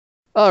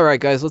All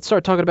right, guys, let's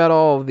start talking about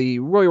all the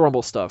Royal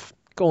Rumble stuff.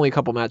 Only a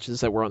couple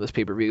matches that were on this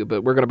pay-per-view,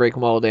 but we're going to break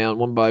them all down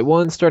one by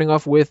one, starting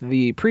off with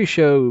the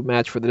pre-show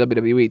match for the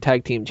WWE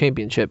Tag Team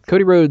Championship.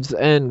 Cody Rhodes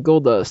and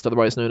Goldust,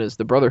 otherwise known as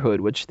the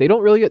Brotherhood, which they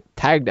don't really get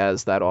tagged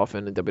as that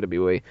often in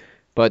WWE,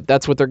 but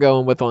that's what they're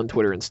going with on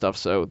Twitter and stuff.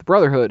 So the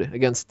Brotherhood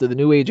against the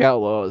New Age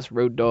Outlaws,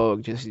 Road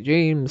Dogg, Jesse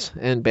James,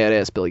 and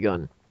Badass Billy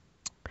Gunn.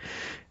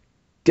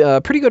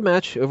 Pretty good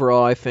match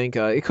overall, I think.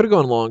 It could have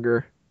gone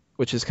longer,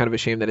 which is kind of a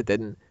shame that it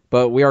didn't.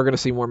 But we are going to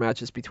see more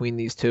matches between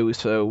these two,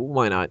 so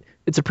why not?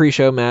 It's a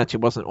pre-show match. It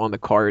wasn't on the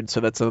card,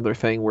 so that's another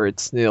thing where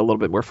it's a little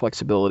bit more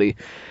flexibility.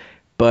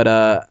 But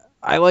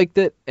I liked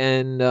it,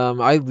 and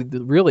I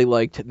really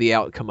liked the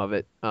outcome of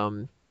it.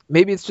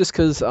 Maybe it's just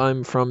because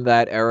I'm from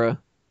that era,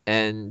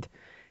 and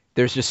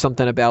there's just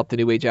something about the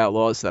New Age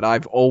Outlaws that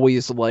I've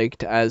always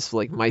liked as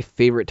like my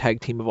favorite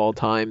tag team of all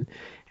time.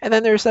 And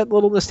then there's that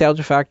little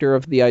nostalgia factor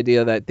of the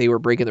idea that they were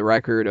breaking the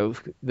record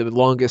of the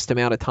longest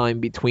amount of time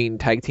between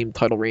tag team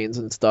title reigns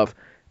and stuff.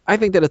 I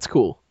think that it's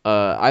cool.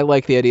 I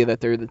like the idea that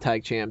they're the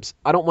tag champs.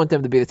 I don't want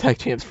them to be the tag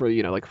champs for,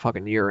 like a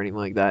fucking year or anything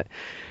like that.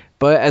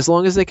 But as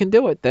long as they can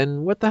do it,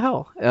 then what the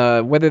hell?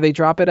 Whether they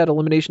drop it at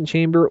Elimination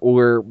Chamber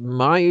or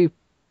my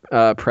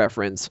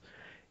preference,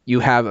 you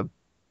have a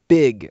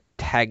big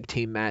tag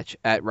team match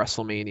at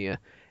WrestleMania,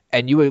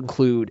 and you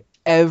include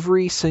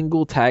every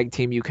single tag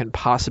team you can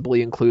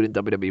possibly include in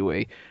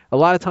WWE. A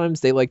lot of times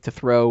they like to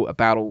throw a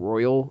battle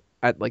royal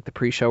at like the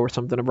pre-show or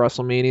something of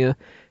WrestleMania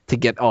to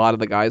get a lot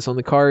of the guys on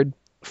the card.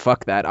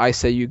 Fuck that. I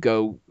say you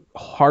go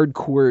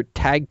hardcore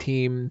tag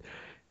team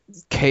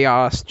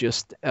chaos.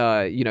 Just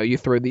you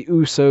throw the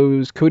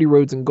Usos, Cody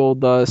Rhodes and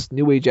Goldust,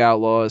 New Age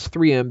Outlaws,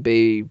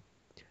 3MB,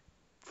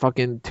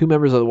 fucking two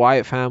members of the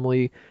Wyatt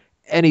family,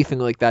 anything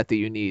like that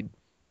you need.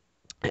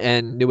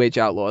 And New Age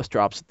Outlaws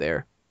drops it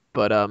there.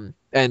 But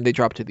and they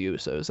drop to the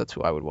Usos. That's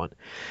who I would want.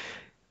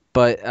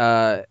 But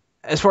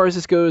as far as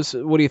this goes,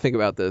 what do you think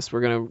about this?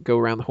 We're gonna go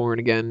around the horn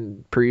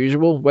again, per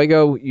usual.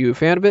 Wego, you a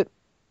fan of it?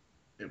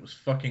 It was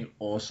fucking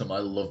awesome. I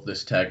love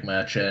this tag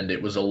match, and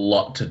it was a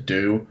lot to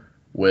do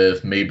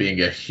with me being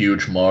a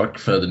huge mark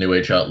for the New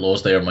Age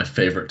Outlaws. They are my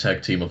favorite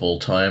tag team of all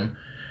time.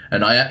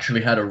 And I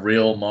actually had a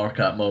real mark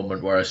out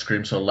moment where I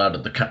screamed so loud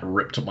that the cat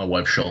ripped up my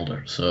wife's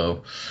shoulder.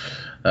 So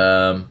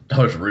I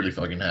was really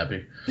fucking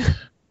happy.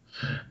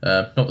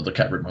 Not that the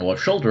cat ripped my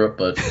wife's shoulder up,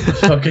 but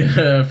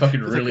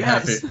fucking really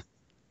happy.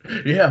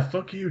 Yeah,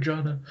 fuck you,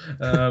 Jonna.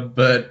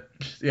 But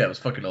yeah, it was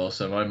fucking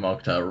awesome. I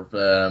marked out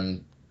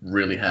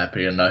really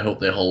happy, and I hope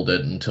they hold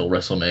it until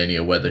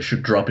WrestleMania, where they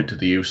should drop it to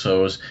the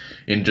Usos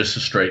in just a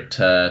straight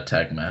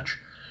tag match.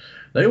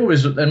 They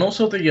always, and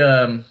also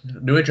the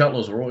New Age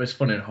Outlaws were always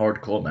fun in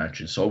hardcore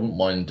matches, so I wouldn't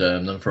mind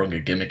them throwing a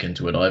gimmick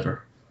into it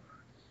either.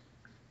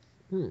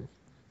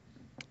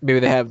 Maybe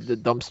they have the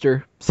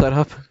dumpster set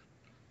up.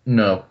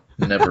 No,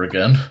 never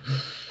again.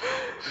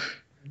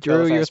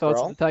 Drew, your Belfast thoughts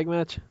Brawl? on the tag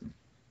match?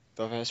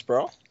 Belfast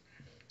Brawl?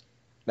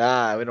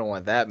 Nah, we don't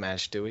want that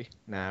match, do we?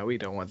 Nah, we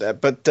don't want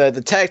that. But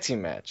the tag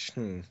team match.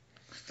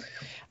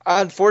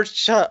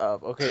 Unfortunately,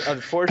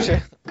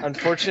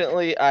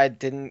 I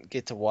didn't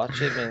get to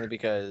watch it mainly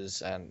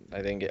because I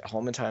didn't get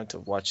home in time to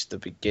watch the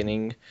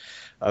beginning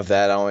of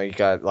that.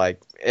 I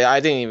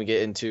didn't even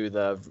get into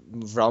the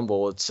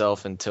Rumble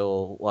itself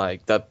until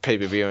like the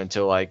pay-per-view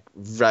until like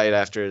right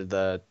after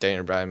the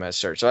Daniel Bryan match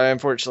started. So I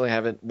unfortunately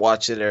haven't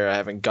watched it, or I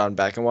haven't gone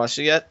back and watched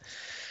it yet.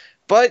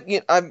 But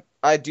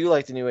I do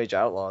like the New Age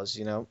Outlaws.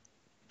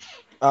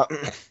 My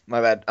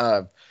bad.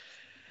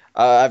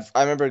 I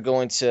remember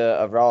going to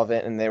a Raw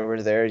event and they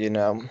were there.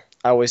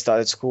 I always thought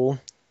it's cool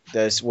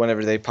that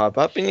whenever they pop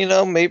up,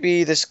 and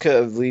maybe this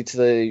could lead to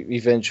the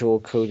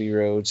eventual Cody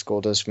Rhodes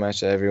Goldust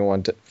match that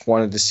everyone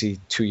wanted to see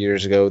 2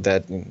 years ago.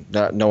 That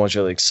no one's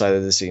really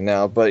excited to see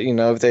now. But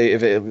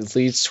if it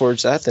leads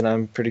towards that, then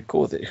I'm pretty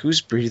cool with it. Who's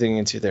breathing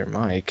into their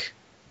mic?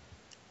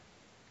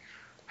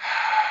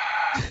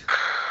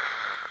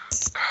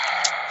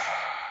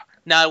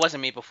 No, it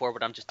wasn't me before,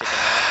 but I'm just taking it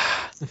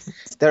off.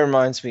 That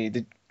reminds me.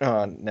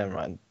 Never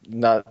mind.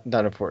 Not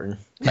important.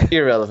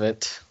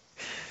 Irrelevant.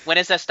 When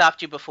has that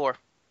stopped you before?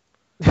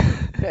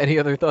 Any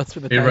other thoughts for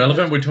the tag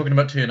Irrelevant. We're talking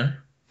about TNA.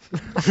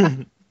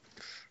 match?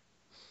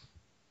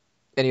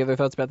 Any other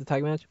thoughts about the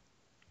tag match?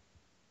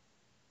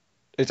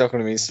 Are you talking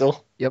to me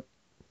still? Yep.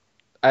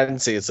 I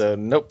didn't see it, so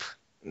nope.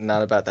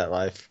 Not about that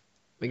life.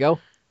 Miguel?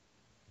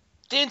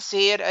 Didn't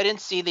see it. I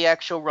didn't see the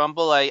actual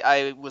Rumble.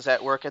 I was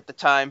at work at the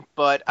time.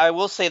 But I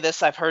will say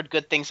this. I've heard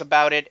good things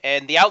about it.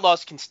 And the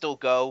Outlaws can still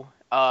go.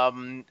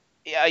 I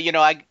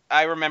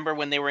remember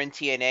when they were in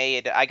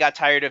TNA, I got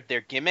tired of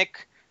their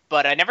gimmick.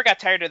 But I never got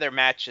tired of their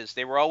matches.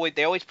 They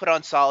always put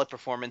on solid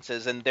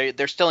performances. And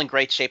they're still in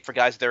great shape for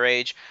guys their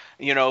age.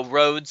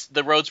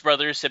 The Rhodes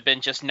brothers have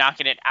been just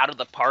knocking it out of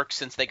the park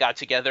since they got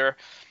together.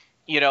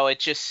 It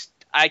just...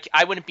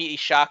 I wouldn't be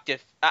shocked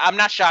if I'm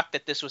not shocked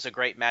that this was a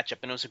great matchup,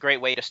 and it was a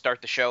great way to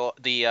start the show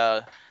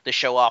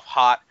off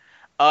hot.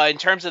 In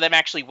terms of them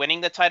actually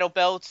winning the title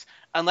belts,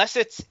 unless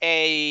it's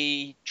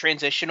a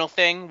transitional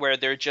thing where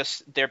they're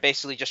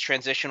basically just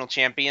transitional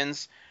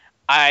champions,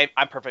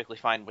 I'm perfectly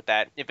fine with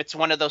that. If it's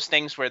one of those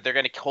things where they're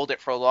going to hold it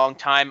for a long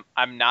time,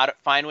 I'm not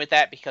fine with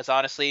that because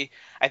honestly,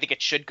 I think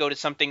it should go to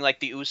something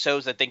like the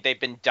Usos. I think they've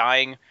been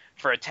dying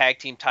for a tag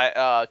team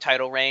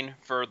title reign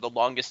for the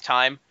longest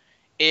time.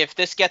 If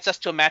this gets us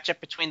to a matchup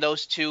between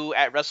those two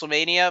at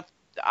WrestleMania,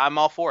 I'm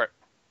all for it.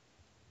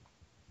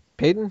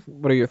 Peyton,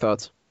 what are your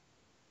thoughts?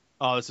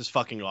 Oh, this is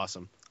fucking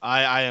awesome.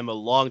 I am a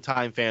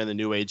longtime fan of the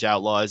New Age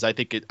Outlaws. I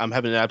think I'm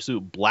having an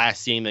absolute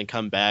blast seeing them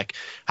come back.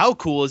 How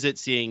cool is it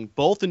seeing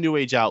both the New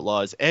Age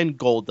Outlaws and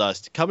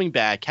Goldust coming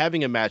back,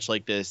 having a match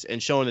like this,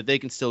 and showing that they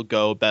can still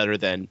go better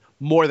than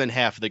more than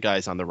half of the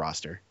guys on the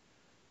roster?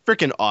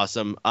 Freaking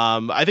awesome.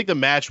 I think the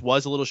match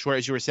was a little short,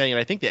 as you were saying, and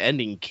I think the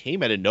ending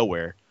came out of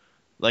nowhere.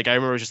 Like, I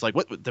remember just like,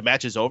 what, the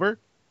match is over?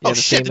 Yeah, oh,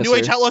 shit, the New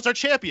Age Outlaws are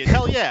champion.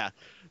 Hell yeah.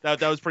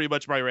 That was pretty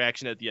much my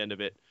reaction at the end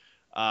of it.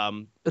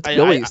 It's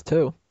Billy's,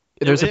 too.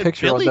 There's a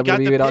picture Billy on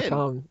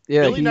WWE.com.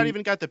 Yeah, Billy not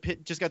even got the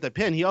pin, just got the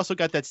pin. He also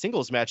got that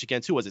singles match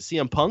against who was it?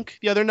 CM Punk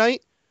the other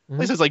night. At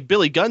least it's like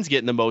Billy Gunn's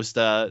getting the most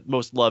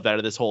love out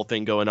of this whole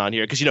thing going on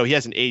here because he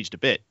hasn't aged a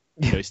bit.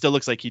 He still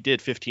looks like he did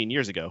 15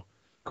 years ago,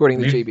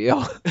 according to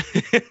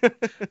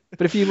JBL.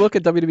 But if you look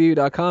at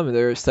WWE.com and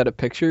their set of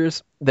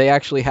pictures, they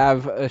actually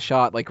have a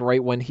shot like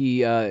right when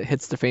he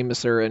hits the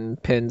Famouser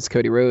and pins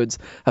Cody Rhodes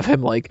of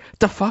him like,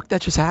 the fuck,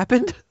 that just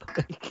happened?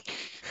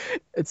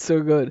 It's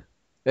so good.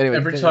 Anyway,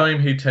 every time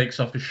he takes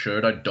off his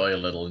shirt, I die a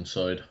little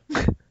inside.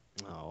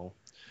 Oh.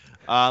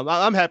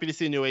 I'm happy to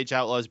see New Age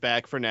Outlaws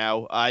back for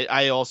now.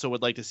 I also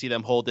would like to see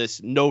them hold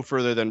this no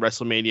further than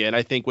WrestleMania, and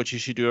I think what you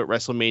should do at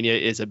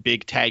WrestleMania is a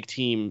big tag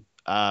team,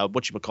 a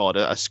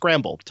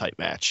scramble type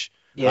match.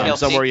 Yeah,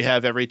 somewhere you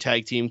have every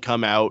tag team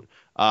come out,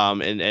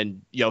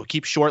 and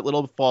keep short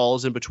little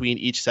falls in between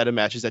each set of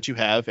matches that you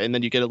have, and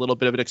then you get a little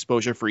bit of an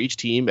exposure for each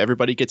team.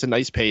 Everybody gets a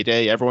nice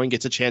payday. Everyone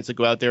gets a chance to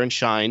go out there and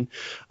shine.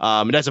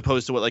 And as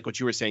opposed to what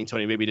you were saying,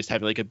 Tony, maybe just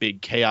having like a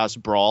big chaos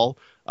brawl.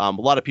 A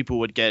lot of people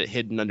would get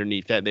hidden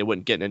underneath that. And they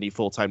wouldn't get any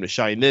full time to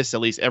shine. This,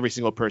 at least every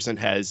single person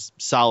has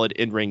solid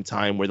in-ring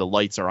time where the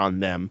lights are on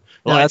them.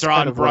 The lights are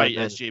on bright,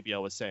 as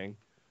JBL was saying.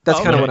 That's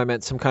kind of what I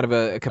meant. Some kind of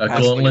a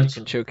capacity you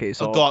can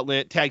showcase. A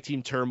gauntlet, tag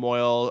team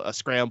turmoil, a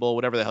scramble,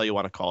 whatever the hell you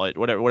want to call it.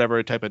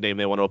 Whatever type of name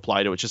they want to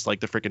apply to it. Just like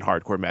the freaking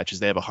hardcore matches.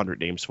 They have 100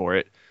 names for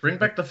it. Bring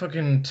back the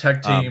fucking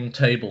tag team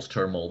tables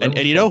turmoil. And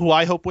you know who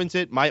I hope wins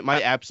it?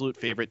 My absolute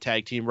favorite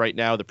tag team right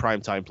now, the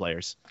Primetime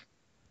Players.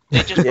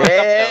 They just broke up,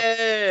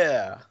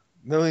 though.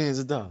 Millions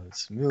of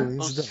dollars.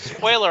 Millions of dollars.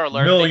 Spoiler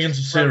alert. Millions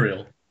of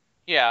cereal.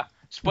 Yeah.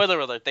 Spoiler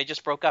alert, they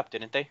just broke up,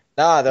 didn't they?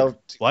 Nah, they'll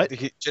what?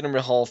 Jinder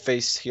Mahal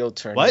face heel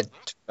turn. What?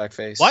 Back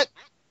face. What?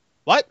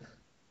 You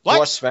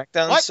watch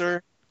SmackDown, what?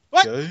 sir?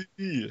 What?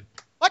 Yeah.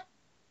 What?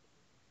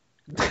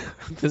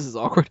 This is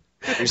awkward.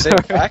 You're saying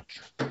back?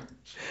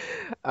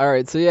 All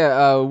right, so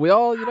yeah, we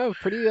all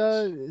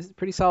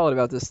pretty solid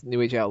about this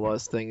New Age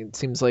Outlaws thing. It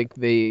seems like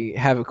they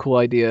have a cool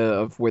idea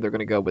of where they're going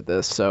to go with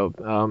this. So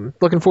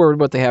looking forward to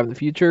what they have in the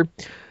future.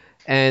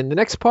 And the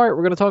next part,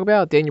 we're going to talk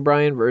about Daniel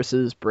Bryan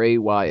versus Bray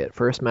Wyatt.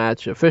 First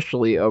match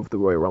officially of the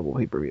Royal Rumble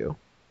pay-per-view.